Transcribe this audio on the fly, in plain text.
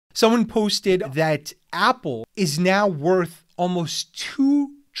Someone posted that Apple is now worth almost $2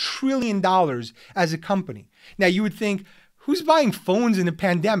 trillion as a company. Now you would think, who's buying phones in a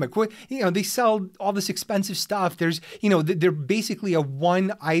pandemic? What, they sell all this expensive stuff. They're basically a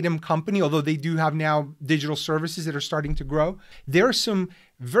one item company, although they do have now digital services that are starting to grow. There are some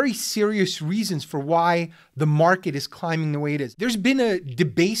very serious reasons for why the market is climbing the way it is. There's been a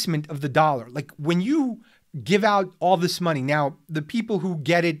debasement of the dollar. Like when you give out all this money. Now, the people who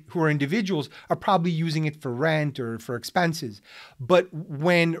get it, who are individuals, are probably using it for rent or for expenses. But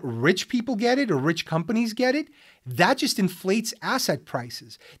when rich people get it or rich companies get it, that just inflates asset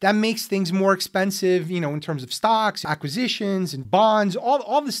prices. That makes things more expensive, in terms of stocks, acquisitions, and bonds,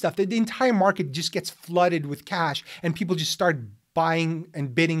 all this stuff. The entire market just gets flooded with cash and people just start buying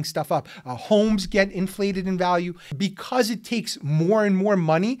and bidding stuff up. Homes get inflated in value. Because it takes more and more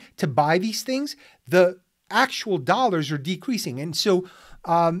money to buy these things, the actual dollars are decreasing. And so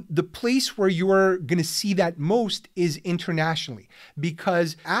the place where you're going to see that most is internationally,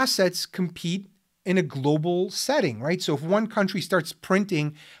 because assets compete in a global setting, right? So if one country starts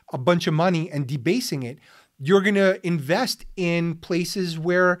printing a bunch of money and debasing it, you're going to invest in places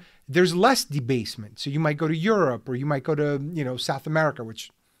where there's less debasement. So you might go to Europe, or you might go to, South America, which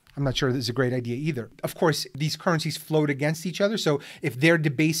I'm not sure this is a great idea either. Of course, these currencies float against each other. So if they're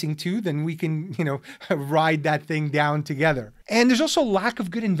debasing too, then we can, ride that thing down together. And there's also a lack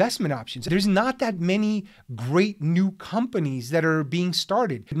of good investment options. There's not that many great new companies that are being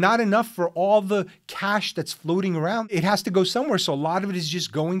started. Not enough for all the cash that's floating around. It has to go somewhere. So a lot of it is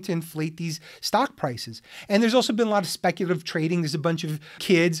just going to inflate these stock prices. And there's also been a lot of speculative trading. There's a bunch of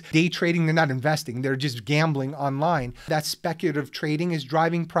kids day trading. They're not investing. They're just gambling online. That speculative trading is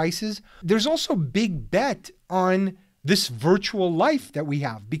driving prices. There's also a big bet on this virtual life that we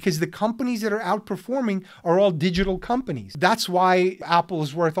have, because the companies that are outperforming are all digital companies. That's why Apple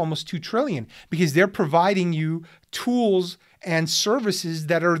is worth almost $2 trillion, because they're providing you tools and services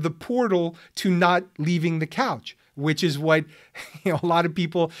that are the portal to not leaving the couch, which is what a lot of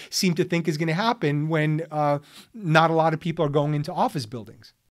people seem to think is going to happen when not a lot of people are going into office buildings.